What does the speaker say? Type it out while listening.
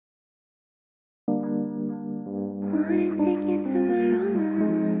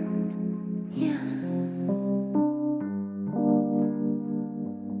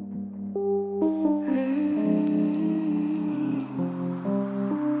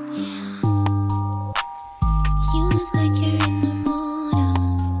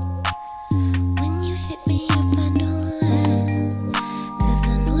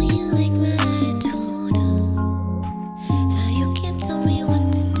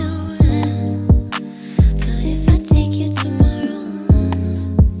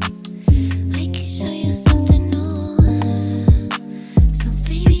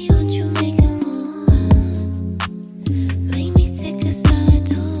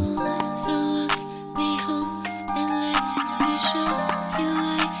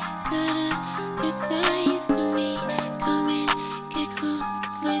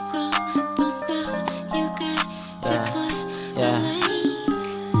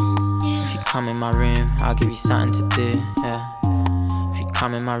Come in my room, I'll give you something to do, yeah. If you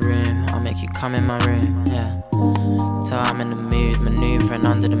come in my room, I'll make you come in my room, yeah. Till I'm in the mood, maneuvering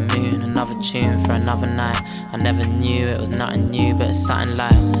under the moon. Another tune for another night. I never knew it was nothing new, but it's something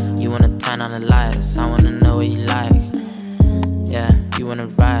like you wanna turn on the lights, I wanna know what you like. Yeah, you wanna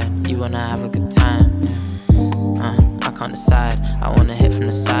ride, you wanna have a good time, yeah. I can't decide, I wanna hit from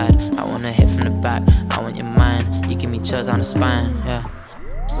the side, I wanna hit from the back, I want your mind, you give me chills on the spine, yeah.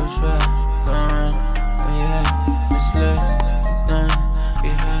 Which way? Run, when you hit, it's loose, done, we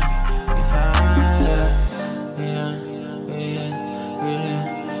high, yeah. We high.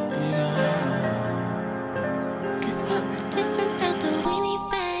 Cause something different about the way we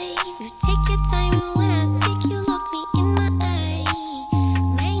vibe. You take your time, and when I speak, you look me in my eye.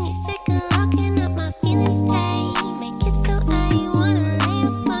 Make me sick of locking up my feelings tight. Make it so I wanna lay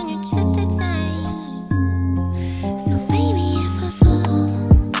up on your chest at night. So baby, if I fall,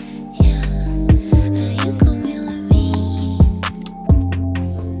 you come in with me.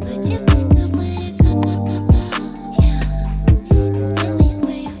 Would you pick up when I come up, yeah? Tell me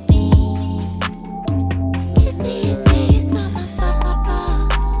where you be. Kiss me and say it's not my fault,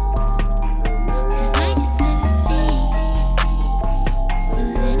 cause I just couldn't see.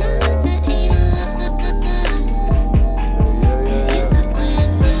 Losing a loser ain't a lot, cause you got what I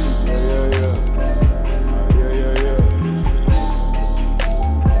need.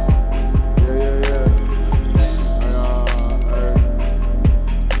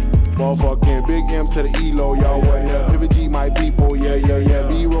 Motherfucking Big M to the ELO, y'all wasn't there. Pivot G, my people, yeah, yeah, yeah.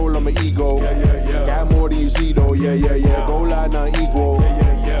 B-roll on my ego. Got more than you see, though, yeah, yeah, yeah. Go line unequal.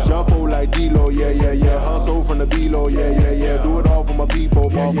 Shuffle like D-Lo, yeah, yeah, yeah. Hustle from the B-Lo, yeah, yeah, yeah. Do it all for my people,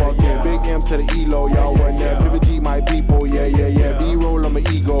 motherfucking Big M to the ELO, y'all wasn't there. Pivot G, my people, yeah, yeah, yeah. B-roll on my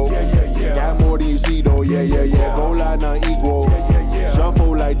ego. Got more than you see, though, yeah, yeah, yeah. Go line unequal.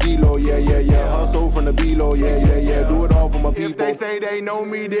 Shuffle like D-Lo, yeah, yeah, yeah. Hustle from the B-Lo, yeah, yeah, yeah. Do it all for my people. If they say they know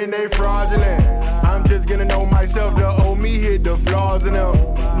me, then they fraudulent. I'm just gonna know myself, the old me hit the flaws in them.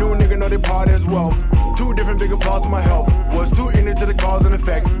 New nigga know they part as wealth. Two different bigger parts of my help. Was too ignorant to the cause and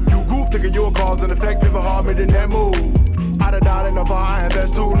effect. You goof thinking you're a cause and effect. Pivot hard, made in that move. Out of doubt in the bar, I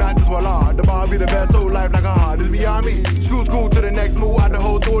invest too, not just voila. The bar be the best, so life like a hard, it's beyond me. School to the next move, out the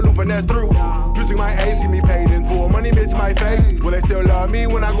whole door, loop finesse through. Using my ace, get me paid in full. Money bitch my fake. Will they still love me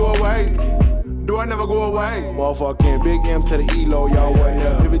when I go away? Do I never go away? Motherfucking Big M to the ELO, y'all wasn't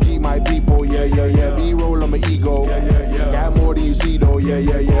there. Pivot G, my people, yeah, yeah, yeah. B-roll on my ego. Got more than you see, though, yeah,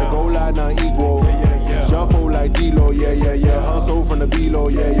 yeah, yeah. Go line unequal. Shuffle like D-Lo, yeah, yeah, yeah. Hustle from the B-Lo,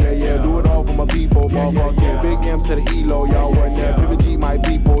 yeah, yeah, yeah. Do it all for my people, motherfucking Big M to the ELO, y'all wasn't there. Pivot G, my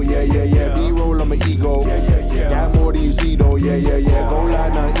people, yeah, yeah, yeah. B-roll on my ego. Got more than you see, though, yeah, yeah, yeah. Go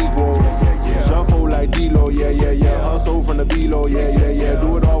line unequal. Shuffle like D-Lo, yeah, yeah, yeah. Hustle from the B-Lo, yeah, yeah, yeah.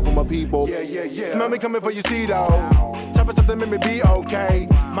 Do it all for my people. Smell me coming for your seed, though. Chopping something made me be okay.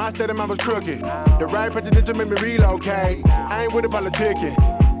 My state of mind was crooked. The right presidential made me relocate. I ain't with the politicking.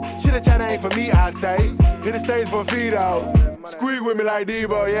 Shit, that China ain't for me, I say. Hit the stage for a feed out. Squeak with me like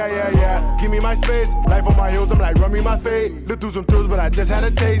Debo, yeah, yeah, yeah. Give me my space, life on my heels, I'm like, run me my fade. Look through some thrills, but I just had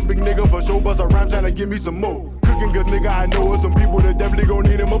a taste. Big nigga for sure, bust a rhyme, tryna give me some more. Cooking good nigga, I know some people that definitely gon'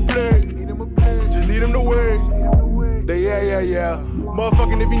 need him a plate. Just lead him the way. They, yeah.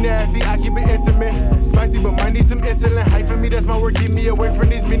 Motherfucking if you nasty, I keep it intimate. Spicy, but might need some insulin. Hype for me, that's my work. Keep me away from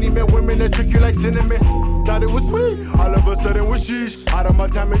these mini men women that trick you like cinnamon. Thought it was sweet, all of a sudden was sheesh. Out of my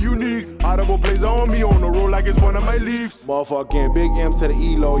time and unique. Audible plays on me on the road like it's one of my leaves. Motherfucking Big M to the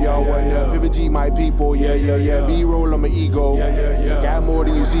ELO, y'all wasn't there. Pivot G, my people, yeah, yeah, yeah. B-roll on my ego. Got more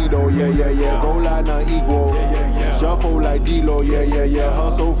than you see, though, yeah, yeah, yeah. Go line unequal. Shuffle like D-Lo, yeah, yeah, yeah.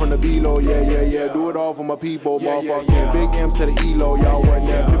 Hustle from the B-Lo, yeah, yeah, yeah. Do it all for my people, motherfucking Big M to the ELO, y'all wasn't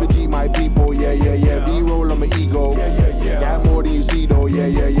there. Pivot G, my people, yeah, yeah, yeah. B-roll on my ego.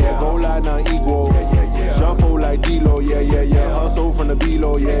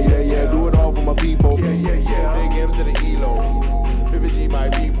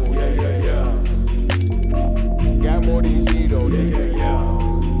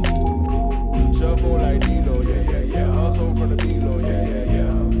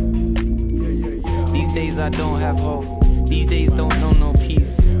 I don't have hope. These days don't know no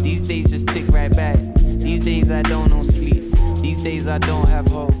peace. These days just tick right back. These days I don't know sleep. These days I don't have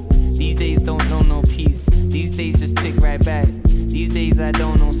hope. These days don't know no peace. These days just tick right back. These days I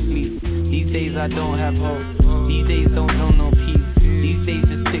don't know sleep. These days I don't have hope. These days don't know no peace. These days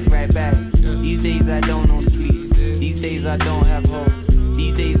just tick right back. These days I don't know sleep. These days I don't have hope.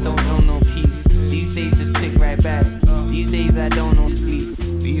 These days don't know no peace. These days just tick right back. These days I don't know sleep.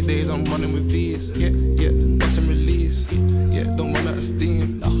 These days I'm running with V's, yeah, bust and release, yeah, don't run out of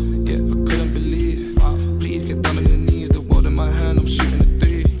steam, no, yeah, I couldn't believe, please get down on the knees, the world in my hand, I'm shooting a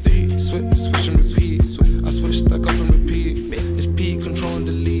three, switching repeats, I switch, stack up and repeat, it's P, control and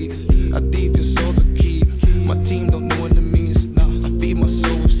delete, I deep your soul to keep, my team don't know what it means, I feed my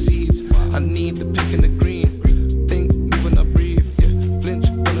soul with seeds, I need the pink and the green, think, move when I breathe, yeah, flinch,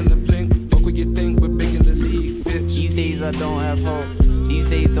 run in the blink, fuck what you think, we're big in the league, bitch. These days I don't have hope. These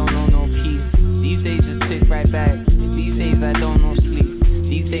days don't know no peace. These days just tick right back. These days I don't know sleep.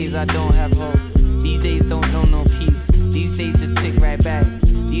 These days I don't have hope. These days don't know no peace. These days just tick right back.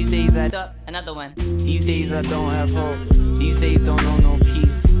 These days I Stop, another one. These days I don't have hope. These days don't know no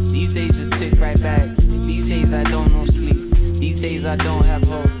peace. These days just tick right back. These days I don't know sleep. These days I don't have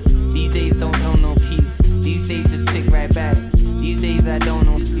hope. These days don't know no peace. These days just tick right back. These days I don't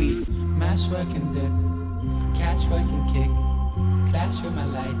know sleep. Mash work and dip, catch work and kick. Clash with my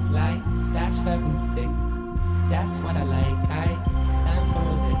life, like stash, herb and stick. That's what I like, I stand for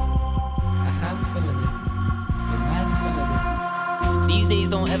all this. A handful of this, your man's full of this. These days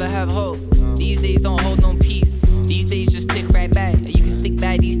don't ever have hope. These days don't hold no peace. These days just tick right back. You can stick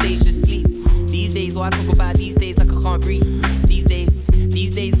by, these days just sleep. These days, what I talk about these days like I can't breathe. These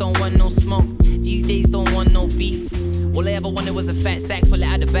days don't want no smoke. These days don't want no beef. All I ever wanted was a fat sack, pull it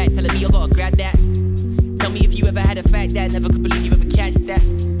out the back, telling me I gotta grab that. Tell me if you ever had a fact that never could believe you ever catch that.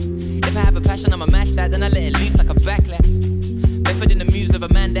 If I have a passion, I'ma mash that, then I let it loose like a backlash. Method in the moves of a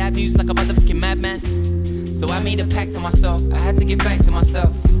man that moves like a motherfucking madman. So I made a pact to myself, I had to get back to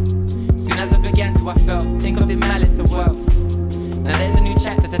myself. Soon as I began to, I felt, think of this malice as well. Now there's a new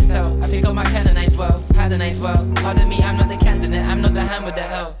chapter to tell. I pick up my pen and I dwell, pad and I dwell. Pardon me, I'm not the candidate, I'm not the hand with the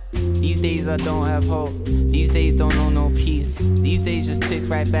hell. These days I don't have hope. These days don't know no peace. These days just tick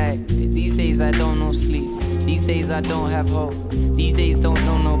right back. These days I don't know sleep. These days I don't have hope. These days don't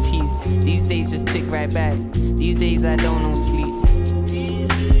know no peace. These days just tick right back. These days I don't know sleep.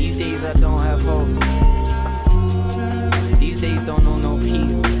 These days I don't have hope. These days don't know no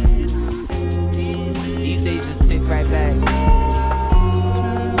peace. These days just tick right back.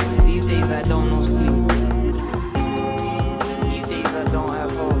 These days I don't know sleep. These days I don't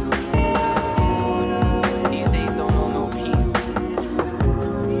have hope. These days don't know no peace.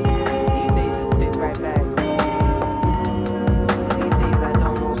 These days just tick right back. These days I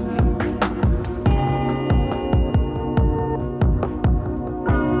don't know sleep.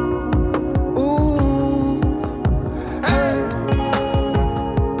 Ooh, hey,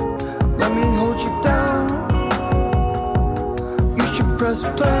 let me hold you down. You should press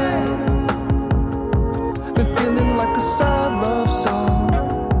play. Been feeling like a sad love song.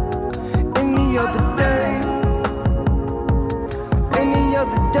 Any other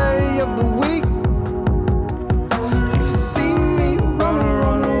day of the week. You see me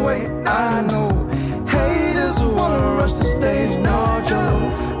run away. I know haters wanna rush the stage. No joke.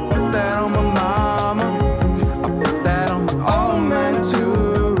 Put that on my mama. I put that on my old man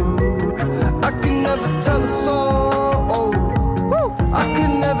too. I can never tell a soul. I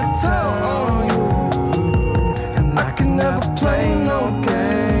can never tell on you. And I can never play no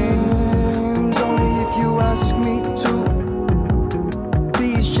games. Only if you ask me to.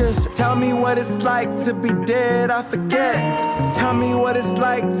 Please just tell me what it's like to be dead, I forget. Tell me what it's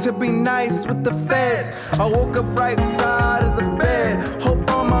like to be nice with the feds. I woke up right side of the bed. Hope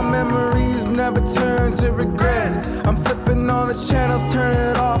all my memories never turn to regrets. I'm flipping all the channels, turn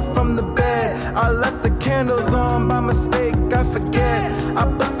it off from the bed. I left the candles on by mistake, I forget. I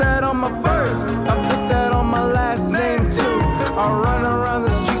put that on my verse, I put that on my last name too. I run around the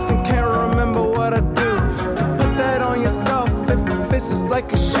streets and can't remember what I do. Put that on yourself if it fits just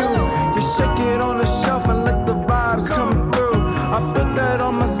like a shoe. You shake it on the shelf and let the vibes come through. I put that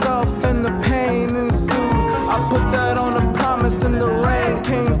on myself and the pain ensued. I put that on a promise and the rain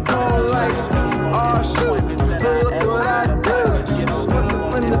came through like, oh shoot, look what I do. Put the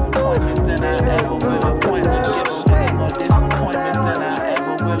window through. Than I ever will appointment. Give a fuck more disappointments than I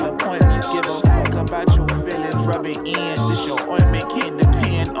ever will appointment. Give a fuck about your feelings, rub it in. This your ointment can't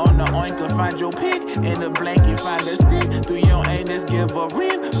depend on the oinker. Find your pick in the blanket, find a stick. Through your anus, give a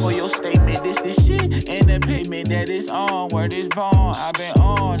rip for your statement. This the shit and the payment that is on. Word is born, I've been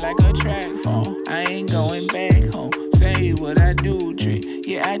on like a track phone. I ain't going back home. Say what I do, trick.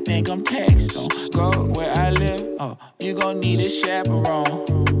 Yeah, I think I'm taxed on. Go where I live, oh, you gon' need a chaperone.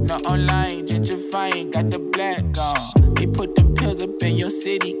 Not online, gentrifying, got the black on. They put them pills up in your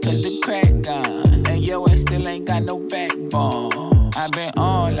city, cause the crack gone. And yo, I still ain't got no backbone. I been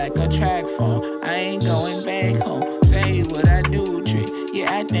on like a track phone. I ain't going back home. Say what I do, trick.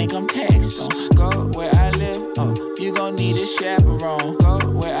 Yeah, I think I'm taxed on. Go where I live, oh, you gon' need a chaperone. Go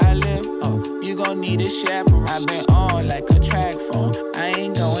where I live, oh, you gon' need a chaperone. I been on like a track phone. I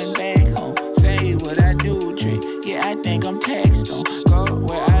ain't going back home. Say what I do, trick. Yeah, I think I'm taxed on. Go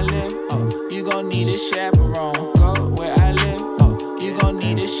where I live, oh, you gon' need a chaperone. Go where I live, oh, you gon'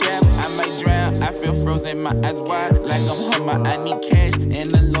 need a chaperone. I might drown, I feel frozen, my eyes wide like I'm Homer. I need cash,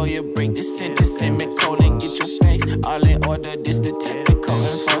 and the lawyer break the sentence. Send me cold and get your face all in order. This the technical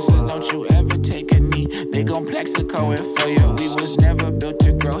enforcers. Don't you ever take a knee? They gon' Plexico and for you. We was never built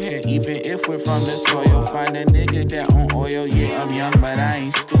to grow hair, even if we're from the soil. Find a nigga that on oil. Yeah, I'm young, but I ain't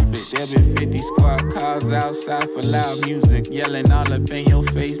stupid. There been 50 squad cars outside for loud music, yelling all up in your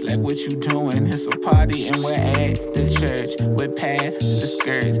face like what you doing. It's a party and we're at the church with past the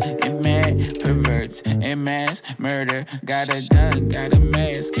skirts and mad perverts and mass murder. Got a gun, got a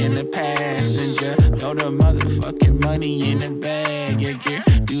mask in the passenger. Throw the motherfucking money in the bag. Yeah, girl,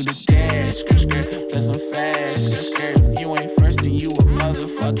 do the dash, skirt, skirt, plus I'm fast, skirt, skirt. If you ain't first, then you a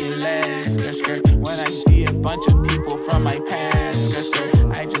motherfucking last, skirt, skirt. When I see a bunch of people from my past, skirt,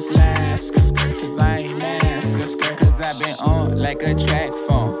 skirt, I just laugh, skirt, skirt, cause I ain't mad, skirt, skirt, cause I been on like a track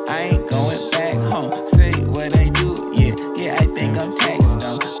phone. I ain't going back home. Say what I do, yeah, yeah, I think I'm taxed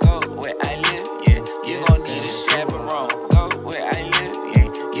on. Go where I live, yeah, you gon' need a chaperone. Go where I live, yeah,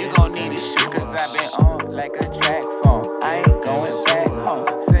 you gon' need a shit, cause I been on like a track phone. I ain't going back home.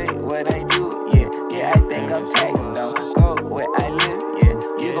 Say what I do, yeah, yeah, I think I'm taxed on. Go where I live, yeah,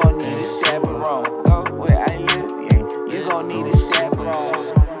 you gon' need a chaperone. Go where I live, yeah, you gon' need a chaperone.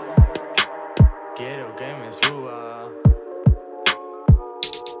 Quiero que me suba.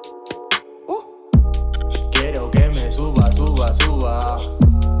 Quiero que me suba, suba, suba.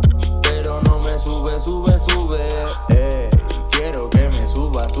 Pero no me sube, sube, sube. Quiero que me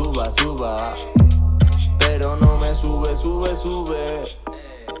suba, suba, suba. Pero no me sube, sube, sube.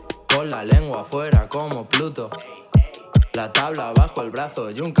 Con la lengua afuera como Pluto. La tabla bajo el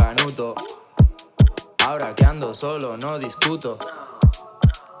brazo y un canuto. Ahora que ando solo no discuto.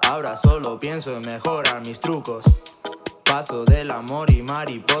 Ahora solo pienso en mejorar mis trucos. Paso del amor y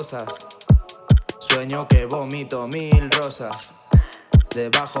mariposas. Sueño que vomito 1000 rosas.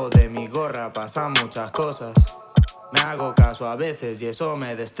 Debajo de mi gorra pasan muchas cosas. Me hago caso a veces y eso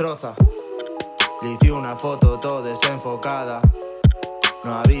me destroza. Le hice una foto todo desenfocada.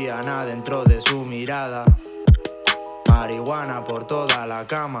 No había nada dentro de su mirada. Marihuana por toda la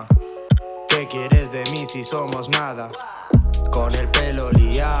cama. ¿Qué quieres de mí si somos nada? Con el pelo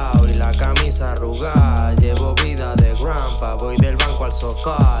liado y la camisa arrugada. Llevo vida de grandpa, voy del banco al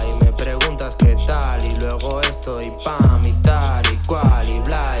sofá y me preguntas qué tal. Y luego estoy pam y tal y cual y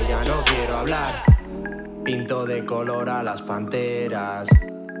bla y ya no quiero hablar. Pinto de color a las panteras.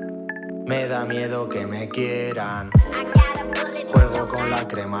 Me da miedo que me quieran. Juego con la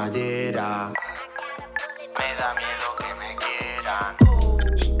cremallera. Me da miedo que me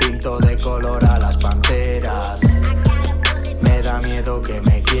quieran. Pinto de color a las panteras. Me da miedo que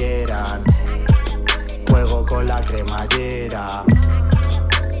me quieran. Juego con la cremallera.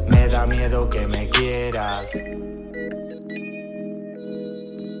 Me da miedo que me quieras.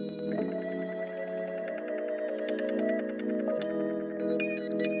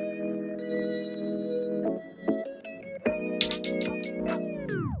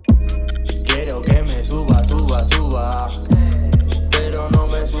 Quiero que me suba, suba, suba. Pero no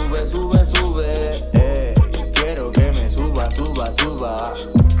me sube, sube, sube. Quiero que me suba, suba, suba.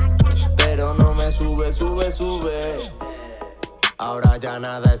 Pero no me sube, sube, sube. Ahora ya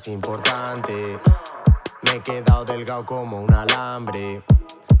nada es importante. Me he quedado delgado como un alambre.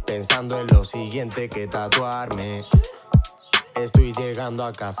 Pensando en lo siguiente que tatuarme. Estoy llegando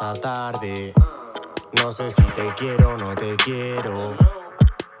a casa tarde. No sé si te quiero o no te quiero.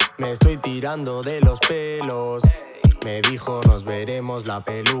 Me estoy tirando de los pelos. Me dijo nos veremos la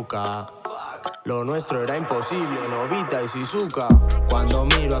peluca. Lo nuestro era imposible, Novita y Shizuka. Cuando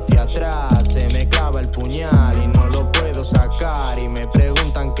miro hacia atrás se me clava el puñal y no lo puedo sacar. Y me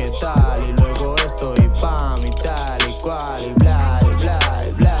preguntan qué tal y luego estoy pam y tal y cual y bla y bla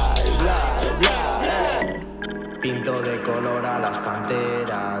y bla y bla y bla. Pinto de color a las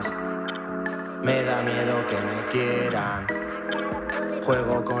panteras. Me da miedo que me quieran.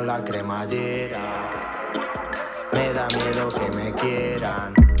 Juego con la cremallera. Me da miedo que me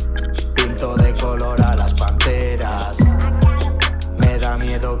quieran. Pinto de color a las panteras. Me da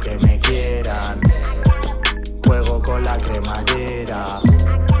miedo que me quieran. Juego con la cremallera.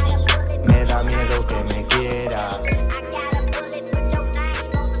 Me da miedo que me quieras.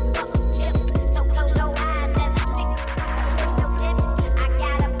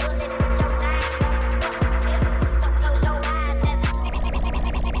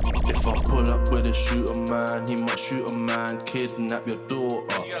 If I pull up with a shooter man, he might shoot a man, kidnap your daughter.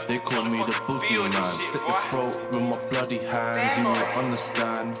 They call me the boogeyman. Slit your throat with my bloody hands, you won't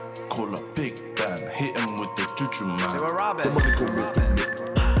understand. Call up Big Dan, hit him with the juju man. They were robbing. The money gon' make them lit.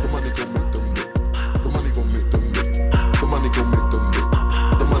 The money gon' make them lit. The money gon' make them lit. The money gon' make them lit.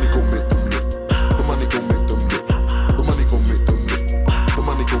 The money gon' make them lit. The money gon' make them lit. The money gon' make them lit. The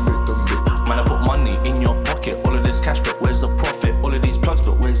money gon' make them lit. Man, I put money in your pocket. All of this cash, but where's the profit? All of these plugs,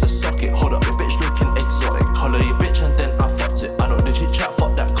 but where's the socket? Hold up, your bitch looking exotic. Holler your bitch and then I fucked it. I don't do chit chat,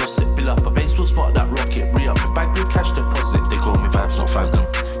 fuck that gossip. Fill up a base, we'll spot that rocket. Re-up your bag with cash deposit. They call me Vibes, not Phantom.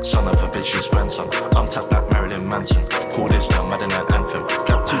 Son of a bitch's grandson. I'm tapped like Marilyn Manson. Call this the Madeleine anthem.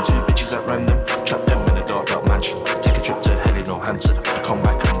 Grab two bitches at random. Trap them in a dark mansion. Take a trip to Helly, no Hampton. Come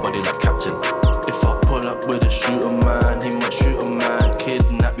back and body like Captain. If I pull up with a shooter man, he might shoot a man,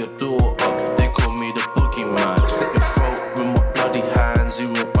 kidnap your daughter. They call me the boogeyman. Slit your throat with my bloody hands, you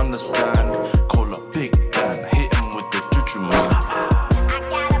won't understand. Call up Big Dan, hit him with the juju man.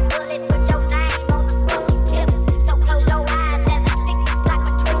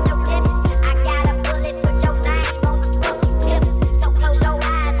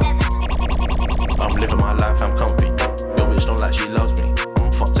 I'm living my life, I'm comfy. Your bitch don't like she loves me.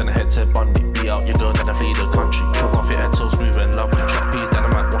 I'm fucked in the head, Ted Bundy. Beat out your girl, then I flee the country. Chop off your head so smooth and lovely. Trap peas, then I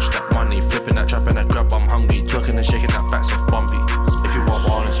might wash that money. Flipping that trap and that grab, I'm hungry. Twerking and shaking that back so bumpy. If you want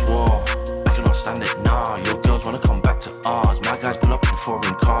honest war, I cannot stand it, nah. Your girls wanna come back to ours. My guys pull up in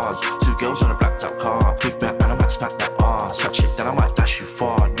foreign cars. Two girls on a blacked out car. Big back, man, I might smack that ass. That chick, then I might dash you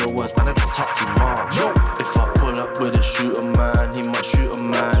far. No words, man, I don't talk too much. If I pull up with a shooter man, he might shoot a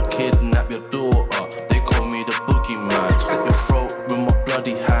man, kidnap your daughter. They call me the boogeyman. Slit your throat with my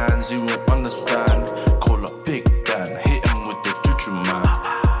bloody hands, you won't understand. Call up Big Dan, hit him with the juju man.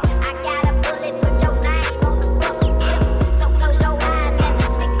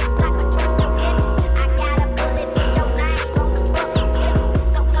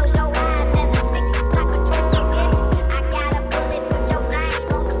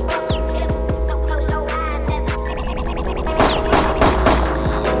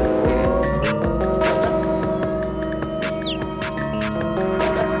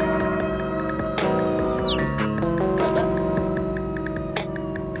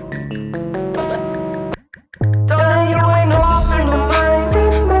 Darling, you ain't no friend of mine.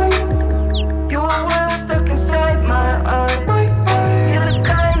 You a world stuck inside my eyes. You're the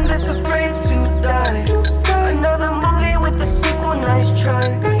kind that's afraid to die. Another movie with the sequel, nice try.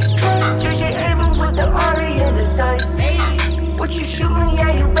 J.J. Abrams with the Ari and the Zeiss. What you shooting?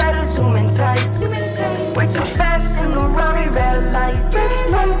 Yeah, you better zoom in tight. Way too fast in the Rari red light.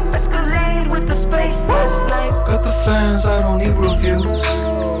 Escalade with the space last night. Got the fans, I don't need reviews.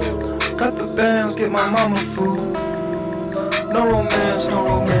 Got the bands, get my mama food. No romance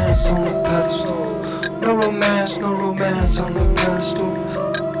on the pedestal. No romance on the pedestal.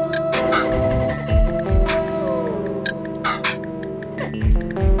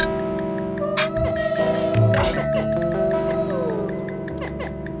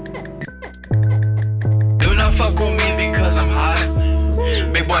 Do not fuck with me because I'm hot.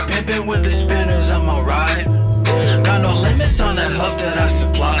 Big boy pimpin' with the spinners, I'm alright. Got no limits on that hub that I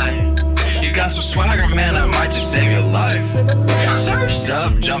supply. You got some swagger, man, I might just save your life. Surf's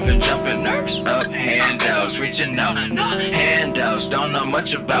up, jumping, nerves up, handouts, reaching out, no handouts, don't know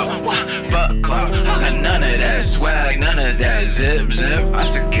much about what, fuck clout, I got none of that swag, none of that zip, I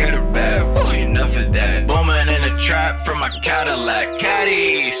secured a bag, woo, enough of that, booming in a trap from my Cadillac,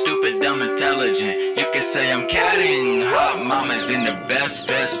 caddy, stupid, dumb, intelligent, you can say I'm catting, hot mamas in the best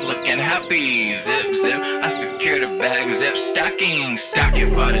looking happy, zip, I secured a bag, zip, stacking, stack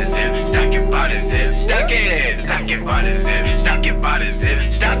it by the zip, stack it by the zip, stack it by the zip, stack it by the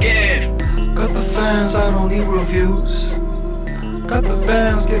zip, stack it. Got the fans, I don't need reviews. Got the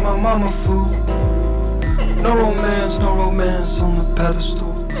bands, get my mama food. No romance on the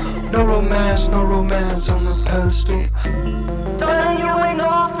pedestal. No romance on the pedestal. Darling, you ain't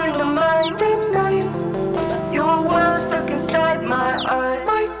no friend of mine. You a world stuck inside my eyes.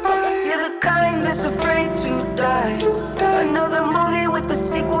 You're the kind that's afraid to die. Another movie with the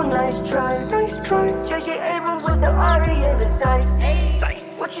sequel, nice try. J.J. Abrams with the Ari and the Zeiss.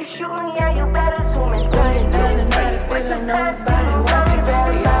 What you shooting? Yeah, you better zoom in tight. Way too fast, in the Rari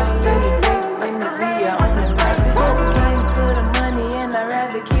red light.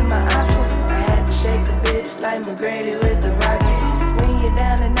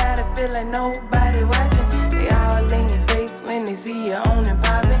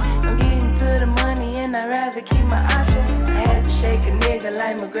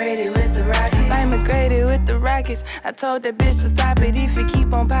 McGrady with the Rockets. Like McGrady with the Rockets. I told that bitch to stop it. If you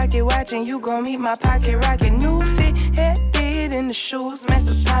keep on pocket watching, you gon' meet my pocket rocket. New fit, head did in the shoes, match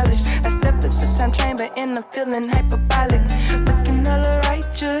the polish. I stepped at the time chamber and I'm feeling hyperbolic. Looking hella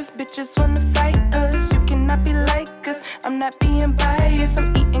righteous, bitches wanna fight us. You cannot be like us, I'm not being biased. I'm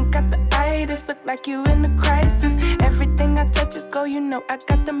eating, got the itis, look like you in a crisis. Everything I touch is gold, you know I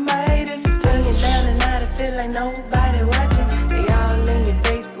got the Midas. Turn it down and out, I feel like nobody watching. They all in your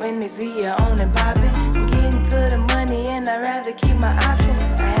face when they see you on and popping. I'm getting to the money and I'd rather keep my option.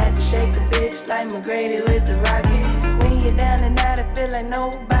 I had to shake a bitch like McGrady with the Rocket. When you're down and out, I feel like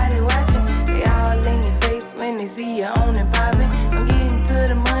nobody watching. They all in your face when they see you on and popping. I'm getting to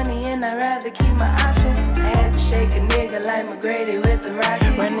the money and I'd rather keep my option. I had to shake a nigga like McGrady with the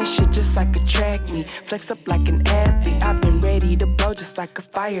Rocket. Run this shit just like a track meet, flex up like an athlete. I've been ready to blow just like a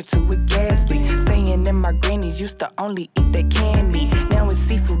fire to a gas leak. Staying in my grannies, used to only eat that canned meat. Now it's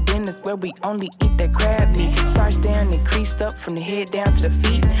seafood dinners where we only eat that crab meat. Stars down and creased up from the head down to the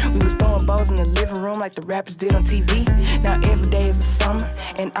feet. We was throwing balls in the living room like the rappers did on TV. Now every day is a summer,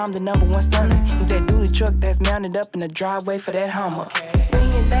 and I'm the #1 stunner. With that dually truck that's mounted up in the driveway for that Hummer.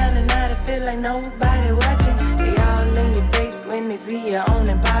 When you're down and out, I feel like nobody watching. They all in your face when they see you on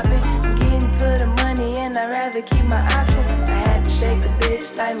and popping. I'm getting to the money and I'd rather keep my option. I had to shake a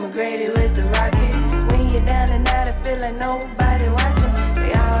bitch like McGrady with the Rocket. When you're down and out, I feel like nobody watching.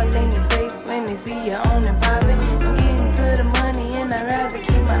 They all in your face when they see you on and popping. I'm getting to the money and I'd rather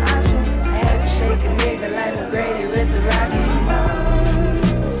keep my option. I had to shake a nigga like McGrady with the Rocket.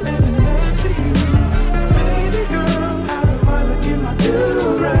 Baby girl, how do I look in my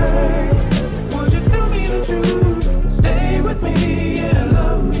do-rag? Would you tell me the truth? Stay with me and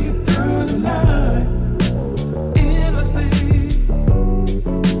love me through the night. Endlessly,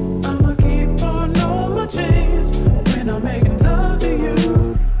 I'ma keep on all my chains when I'm making love to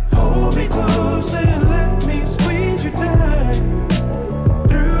you. Hold me close and let me squeeze you tight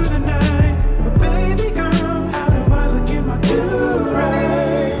through the night. But baby girl, how do I look in my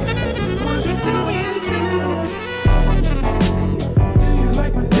do-rag? Would you tell me the truth? Do you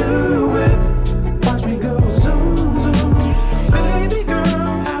like my new whip? Watch me go zoom, zoom. Baby girl,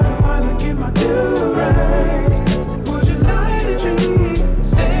 how do I look in my do-rag? Would you like the truth?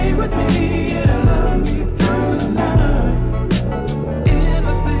 Stay with me and love me through the night.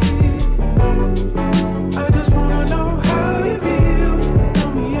 Endlessly, I just wanna know how you feel.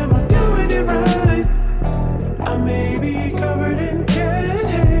 Tell me, am I doing it right? I may be covered in cat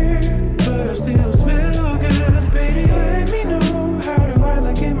hair, but I still smell good. Baby, let me know, how do I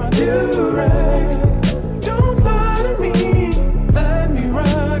like in my do-rag? Don't lie to me, let me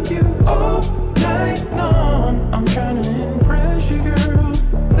rock you all night long. I'm trying to impress you, girl.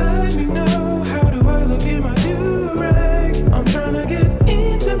 Let me know, how do I look in my do-rag? I'm trying to get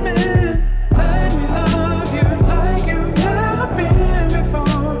intimate. Let me love you like you've never been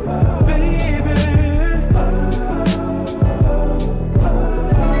before, baby.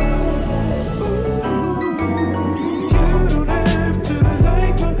 You don't have to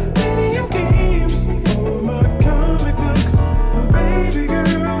like my video games or my comic books, but baby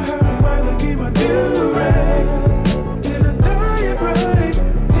girl, how do I look in my do-rag? Did I tie it right?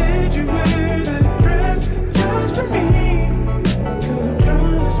 Did you wear that dress just for me? 'Cause I'm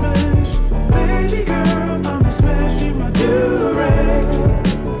trying to smash, baby girl, I'ma smash in my do-rag.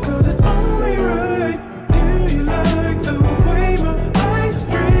 'Cause it's only right. Do you like the way my ice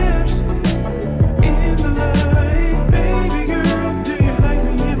drips in the light? Baby girl, do you like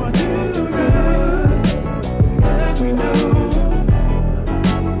me in my do-rag? Let me know.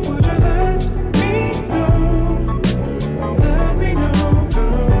 Would you let me know? Let me know,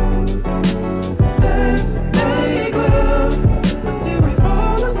 girl. Let's make love until we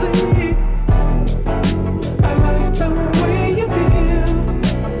fall asleep. I like the way you feel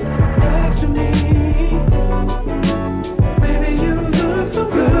next to me. Baby, you look so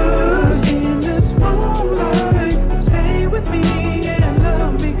good in this moonlight. Stay with me and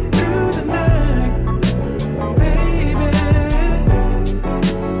love me through the night. Baby,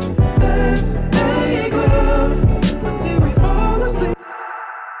 let's make love until we fall asleep.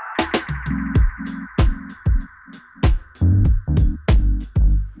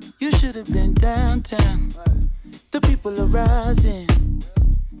 You should have been downtown. The people are rising.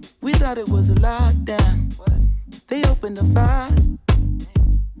 We thought it was a lockdown. They opened the fire.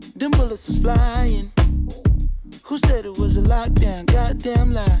 Them bullets was flying. Who said it was a lockdown?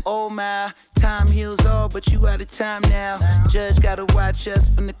 Goddamn lie. Oh my, time heals all, but you out of time now. Judge gotta watch us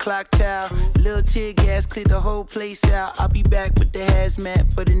from the clock tower. Little tear gas clear the whole place out. I'll be back with the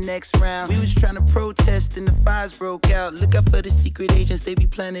hazmat for the next round. We was trying to protest and the fires broke out. Look out for the secret agents, they be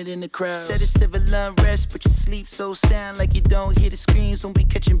planted in the crowd. Said it's civil unrest, but you sleep so sound like you don't hear the screams when we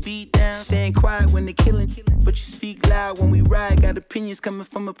catching beat down. Staying quiet when they killing, but you speak loud when we ride. Got opinions coming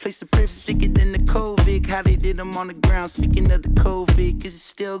from a place of privilege. Sicker than the COVID, how they did them on the ground. Speaking of the COVID, is it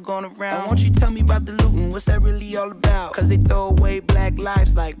still going around? Won't you tell me about the looting? What's that really all about? Cause they throw away black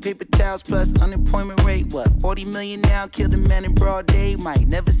lives like paper towels plus unemployment rate. What, 40 million now? Killed a man in broad day, might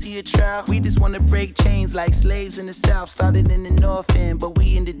never see a trial. We just wanna break chains like slaves in the south. Started in the north end, but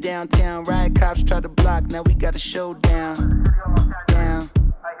we in the downtown. Riot cops try to block, now we got a showdown. Down.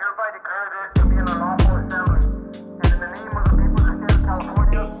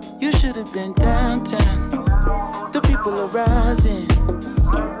 You should have been downtown. The people are rising.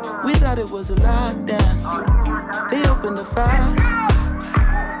 We thought it was a lockdown. They opened the fire.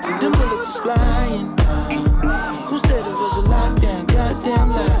 Them bullets was flying. Who said it was a lockdown? Goddamn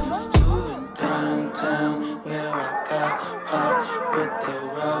lies. Downtown, where I got popped with the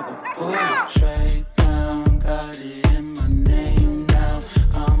rubber bullet tray. Got it in my name now.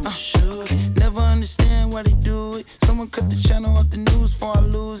 I'm a shooter. Never understand why they do it. Someone cut the channel off the news before I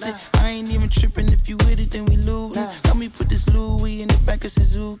lose it. I ain't even tripping. If you with it, then we lootin'. Help me put this Louis in the back of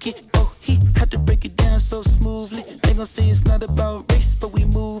Suzuki. Oh, he had to break it down so smoothly. They gon' say it's not about race, but we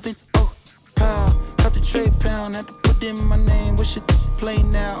moving. Oh, pow, cut the tray pound. Had to put in my name. What should play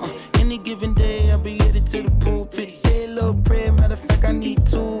now? Any given day, I'll be headed to the pulpit. Say a little prayer. Matter of fact, I need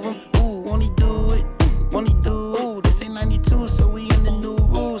two of them. Ooh, won't he do it? Won't he do it? Ooh, this ain't 92, so we in the new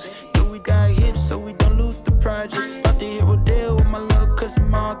rules. Yo, we got hips, so we don't lose the projects. About to hit Rodale with my little cousin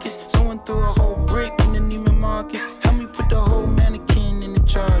Marcus. Someone threw a whole brick in the Neiman Marcus. Help me put the whole mannequin in the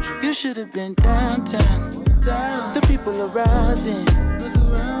charger. You should have been downtown. The people are rising.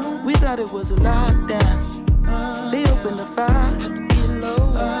 We thought it was a lockdown. They opened the fire.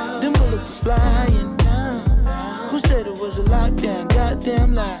 Them bullets was flying. Who said it was a lockdown?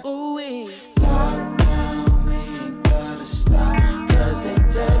 Goddamn lie. Ooh, we lockdown, we ain't gotta stop. Cause they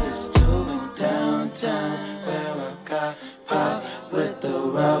tell us to downtown. Where I got popped with the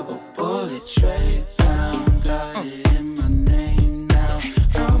rubber bullet tray. Got it in my name now.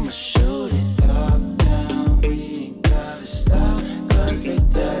 I'ma shoot it. Lockdown, we ain't gotta stop. Cause they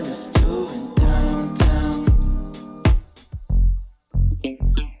tell us to downtown.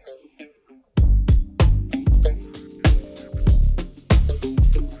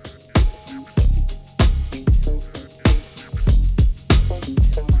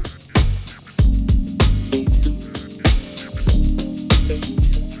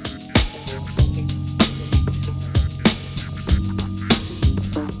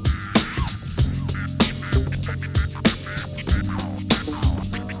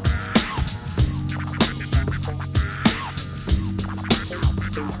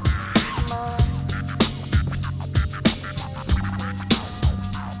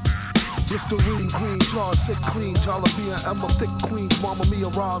 Listerine, green jars, sick clean, jalapeno, Emma, thick queens, Mama Mia,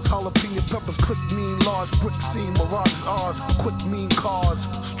 Ron's, jalapeno peppers, click mean, large brick scene, mirage ours, quick mean cars,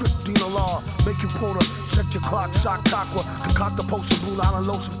 strict Dina law, make you quota, check your clock, shot aqua, concoct the potion, blue line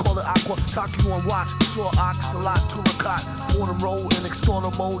lotion, call it aqua, talk you on watch, sure ox, a lot, turicot, for the roll, in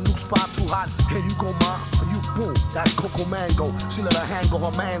extorter mode, new spot too hot, here you go, ma, for you, boom, that's Coco Mango, she let her hang go,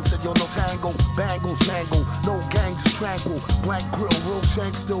 her man said, yo, no tango, bangles, mango, no gangs, strangle, blank grill, real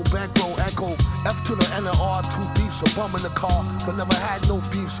shank, still bankroll, echo, F to the N and R, two beefs, a bum in the car, but never had no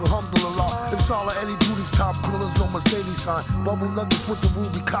beef, so alhamdulillah. It's all of Eddie Duty's top grillers, no Mercedes sign. Bubble nuggets with the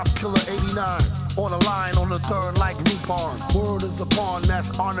ruby cop killer 89. On the line, on the third, like Lupon. Word is upon,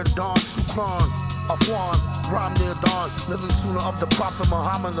 that's Honor Don Sukran. Afwan, Ram near dawn, living sooner of the Prophet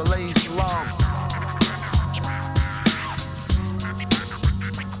Muhammad, alayhi salam.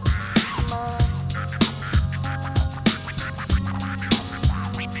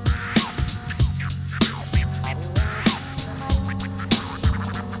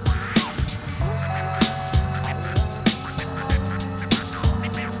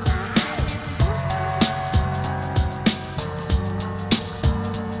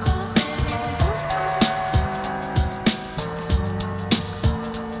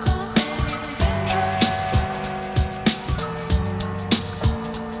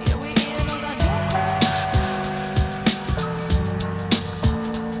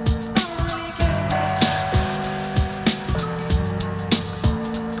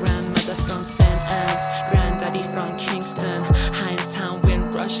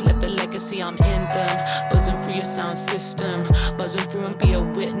 through and be a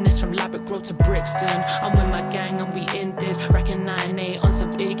witness. From Labrador Grove to Brixton, I'm with my gang and we in this. Racking 9-8 on some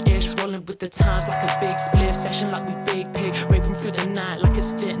big ish. Rolling with the times like a big spliff. Session like we big pig. Raping through the night like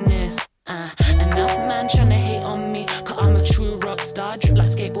it's fitness. Enough man tryna hate on me, cause I'm a true rock star, drip like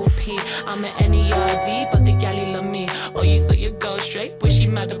skateboard P. I'm an NERD, but the galley love me. Oh, you thought you'd go straight? Wish she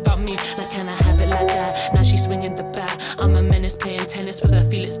mad about me. Like, can I have it like that? Now she's swinging the bat. I'm a menace playing tennis with her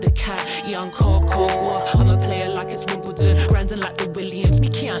Felix the cat. Young Cold War, I'm a player like it's Wimbledon. Grinding like the Williams, me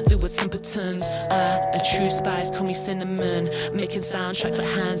can't do with simpletons. A true spice, call me cinnamon. Making soundtracks like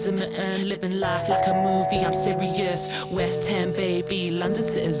Hans Zimmer and living life like a movie, I'm serious. West 10 baby, London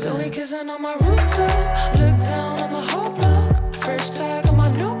citizen. Kissing on my rooftop, look down on the whole block. First tag on my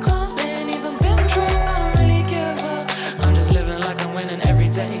new cons, they ain't even been dropped. I don't really give a. I'm just living like I'm winning every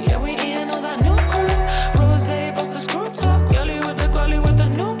day. Yeah, we eating all that new crew. Rosé, bust the screw top. Yelly with the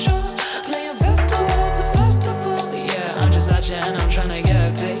new chop. Playing festival to festival. Yeah, I'm just out here and I'm tryna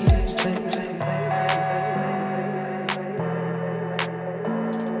get paid.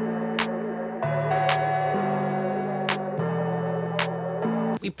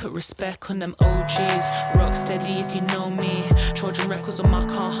 We put respect on them OGs. Rock steady if you know me. Trojan records on my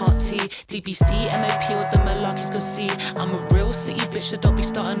Carhartt T. DBC, MAP, all the malarkeys go see. I'm a real city bitch, so don't be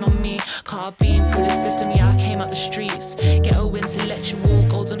starting on me. Car beam through the system, yeah, I came out the streets. Ghetto intellectual,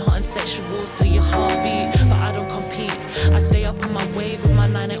 golden hot and sexual. Still your heartbeat, but I don't compete. I stay up on my wave with my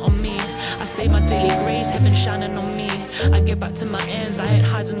 9-8 on me. I say my daily grace, heaven shining on me. I get back to my ends, I ain't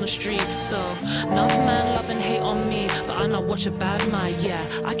hiding on the street. So, enough man love and hate on me, but I not watch a bad mind, yeah,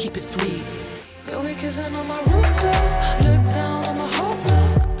 I keep it sweet. Girl, we kissing on my rooftop, look down on the whole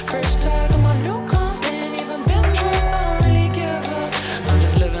block. First tag on my new cons, they ain't even been dropped. I don't really give a. I'm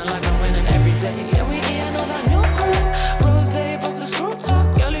just living like I'm winning every day. Yeah, we eating all that new crew. Rosé, bust the screw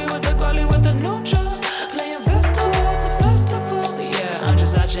top. Yelly with the new chop. Playing festival to festival. Yeah, I'm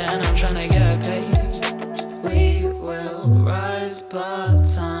just out here and I'm tryna get paid. We will rise, but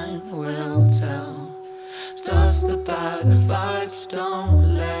time will tell. Dust the bad vibes,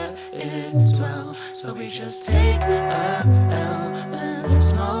 don't let it dwell. So we just take a L and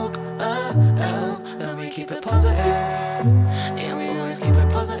smoke a L, and we keep it positive. Yeah, we always keep it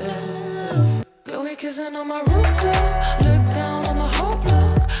positive. Girl, we kissing on my rooftop, look down on the whole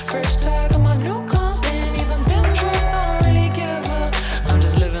block. First tag on my new cons, they ain't even been dropped. I don't really give a. I'm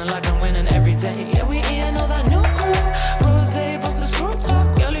just living like I'm winning every day. Yeah, we eating all that new crew. Rosé, bust the screw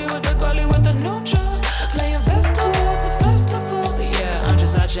top. Yelly with the new chop. Playing festival to festival. Yeah, I'm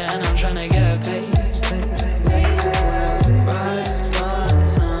just out here and I'm tryna get paid. We will rise, but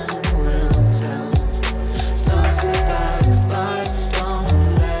time will tell. Dust the bad vibes, don't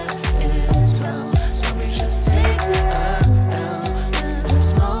let it dwell. So we just take a L and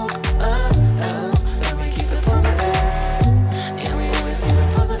smoke a L, then we keep it positive. Yeah, we always keep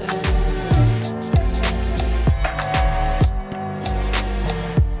it positive.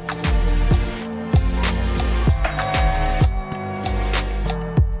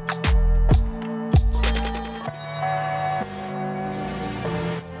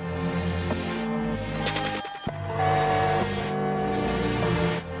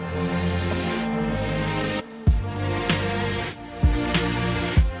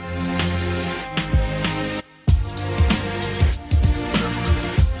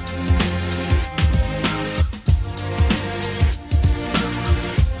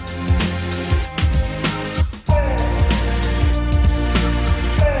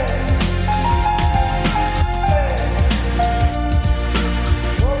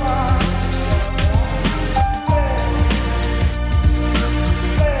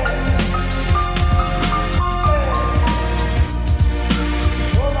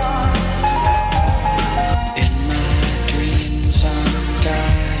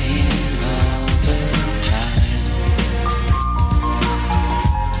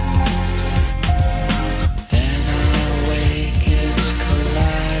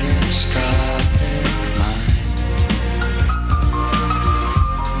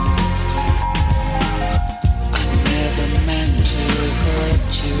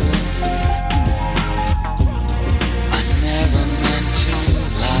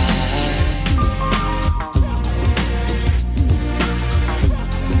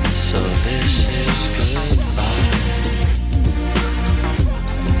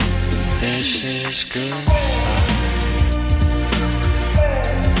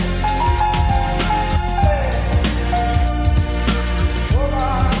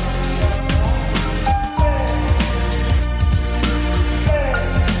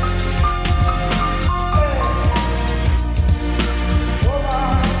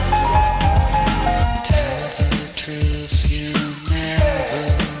 Truth, you never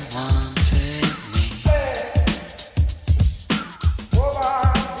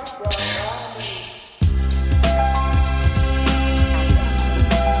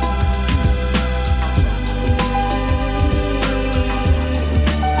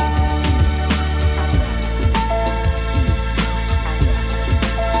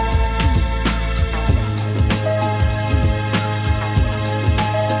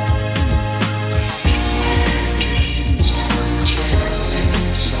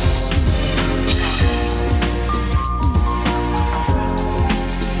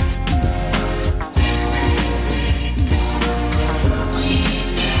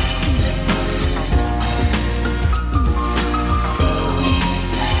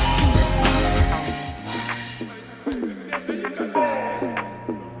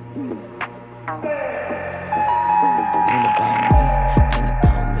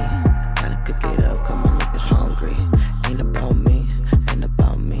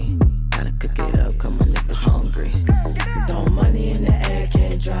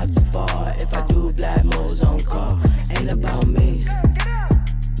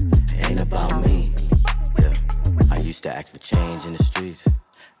Used to ask for change in the streets.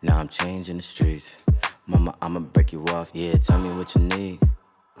 Now I'm changing the streets. Mama, I'ma break you off. Yeah, tell me what you need.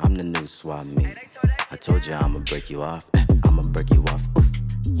 I'm the new swap meet. I told you I'ma break you off. I'ma break you off.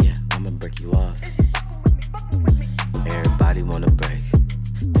 Yeah, I'ma break you off. Everybody wanna break.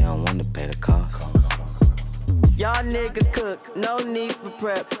 They don't wanna pay the cost. Y'all niggas cook, no need for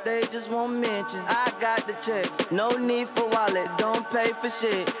prep. They just want mentions. I got the check. No need for wallet, don't pay for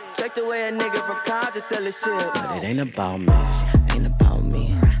shit. Check the way a nigga from Compton sell his shit. But it ain't about me, ain't about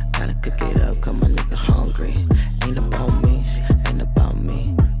me. Gotta cook it up, cause my niggas hungry. Ain't about me, ain't about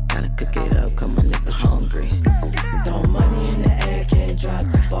me. Gotta cook it up, cause my niggas hungry. Throw money in the air, can't drop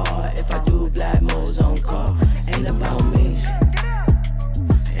the bar. If I do black modes on call. Ain't about me,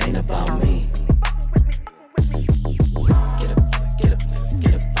 ain't about me.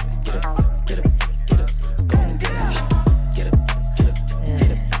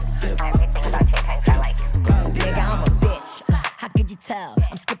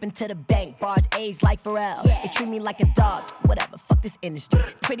 I'm skipping to the bank, bars A's like Pharrell. They treat me like a dog, whatever, fuck this industry.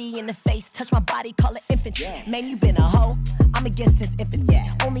 Pretty in the face, touch my body, call it infantry. Man, you been a hoe, I'm against since infancy.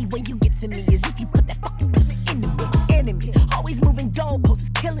 Only way you get to me is if you put that fucking pussy in me. Enemy, always moving goalposts, is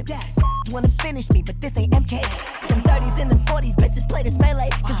killing me. Wanna finish me, but this ain't MK. Them 30s and them 40s, bitches play this melee.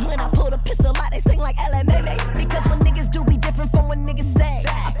 Cause when I pull the pistol out, they sing like LMA. Because when niggas do be different from what niggas say.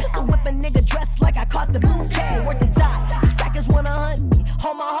 I pistol whip a nigga dressed like I caught the bouquet. Worth the dot, these crackers wanna hunt me.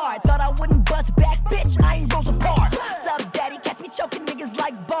 Hold my heart, thought I wouldn't bust back, bitch, I ain't Rosa Parks. Sub daddy, catch me choking niggas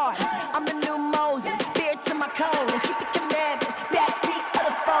like Bart. I'm the new Moses, beard to my cone. And keep the commandments, backseat of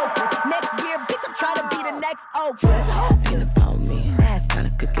the focus. Next year, bitch, I'm trying to be the next Oprah. Ain't about me,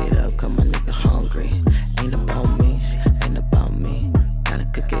 gotta cook it up, cause my niggas hungry. Ain't about me, ain't about me. Gotta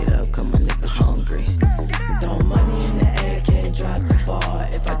cook it up, cause my niggas hungry. Throw money in the air, can't drop the bar.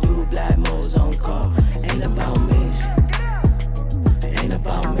 If I do black modes on call. Ain't about me, ain't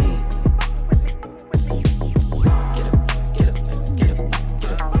about me.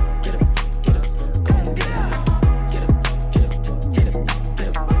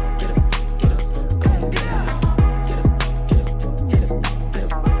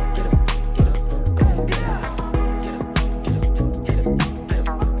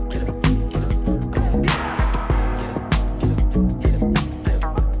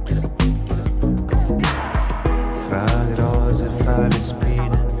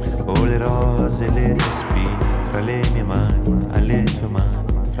 Le tue spine, fra le mie mani, alle tue mani,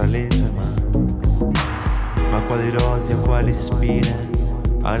 fra le tue mani. Ma quali rose o quali spine,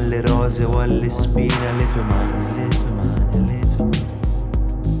 alle rose o alle spine, alle tue mani, alle tue mani, alle tue mani.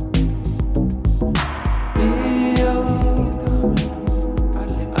 Io,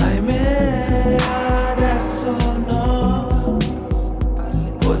 ahimè, adesso no,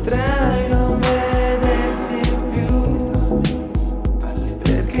 potrei non vederti più,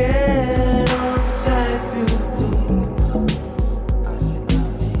 perché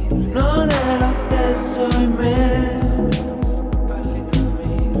non è lo stesso in me.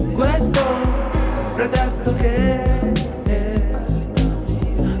 Questo pretesto che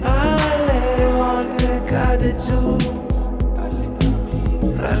alle volte cade giù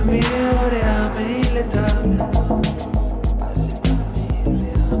tra il mio reame e il letame.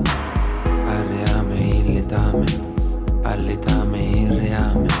 Al reame il letame, al letame il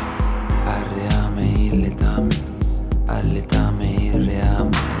reame, al reame il letame, al letame il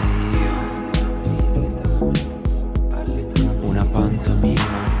reame. Una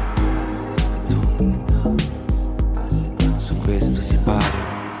pantomima, tu, su questo si pare,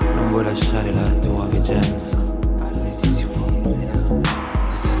 non vuoi lasciare la tua veggenza.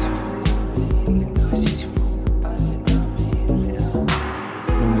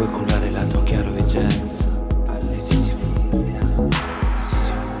 Non vuoi curare la tua chiaroveggenza.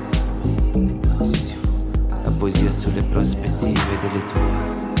 La poesia sulle prospettive delle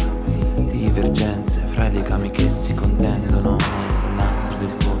tue divergenze fra i legami che si contendono nel nastro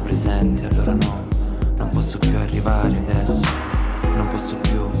del tuo presente. Allora no, non posso più arrivare adesso, non posso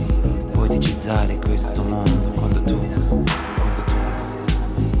più poeticizzare questo mondo quando tu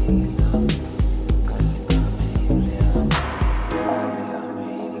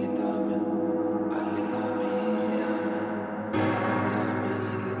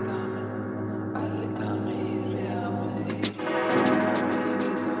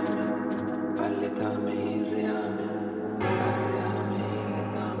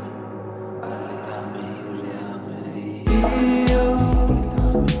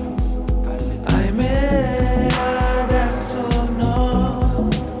ahimè, adesso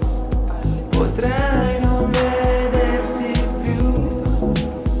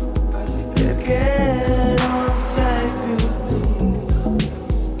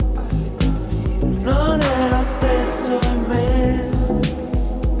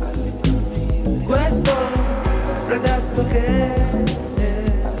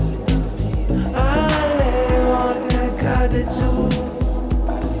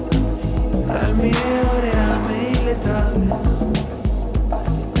mie ore arme illetale.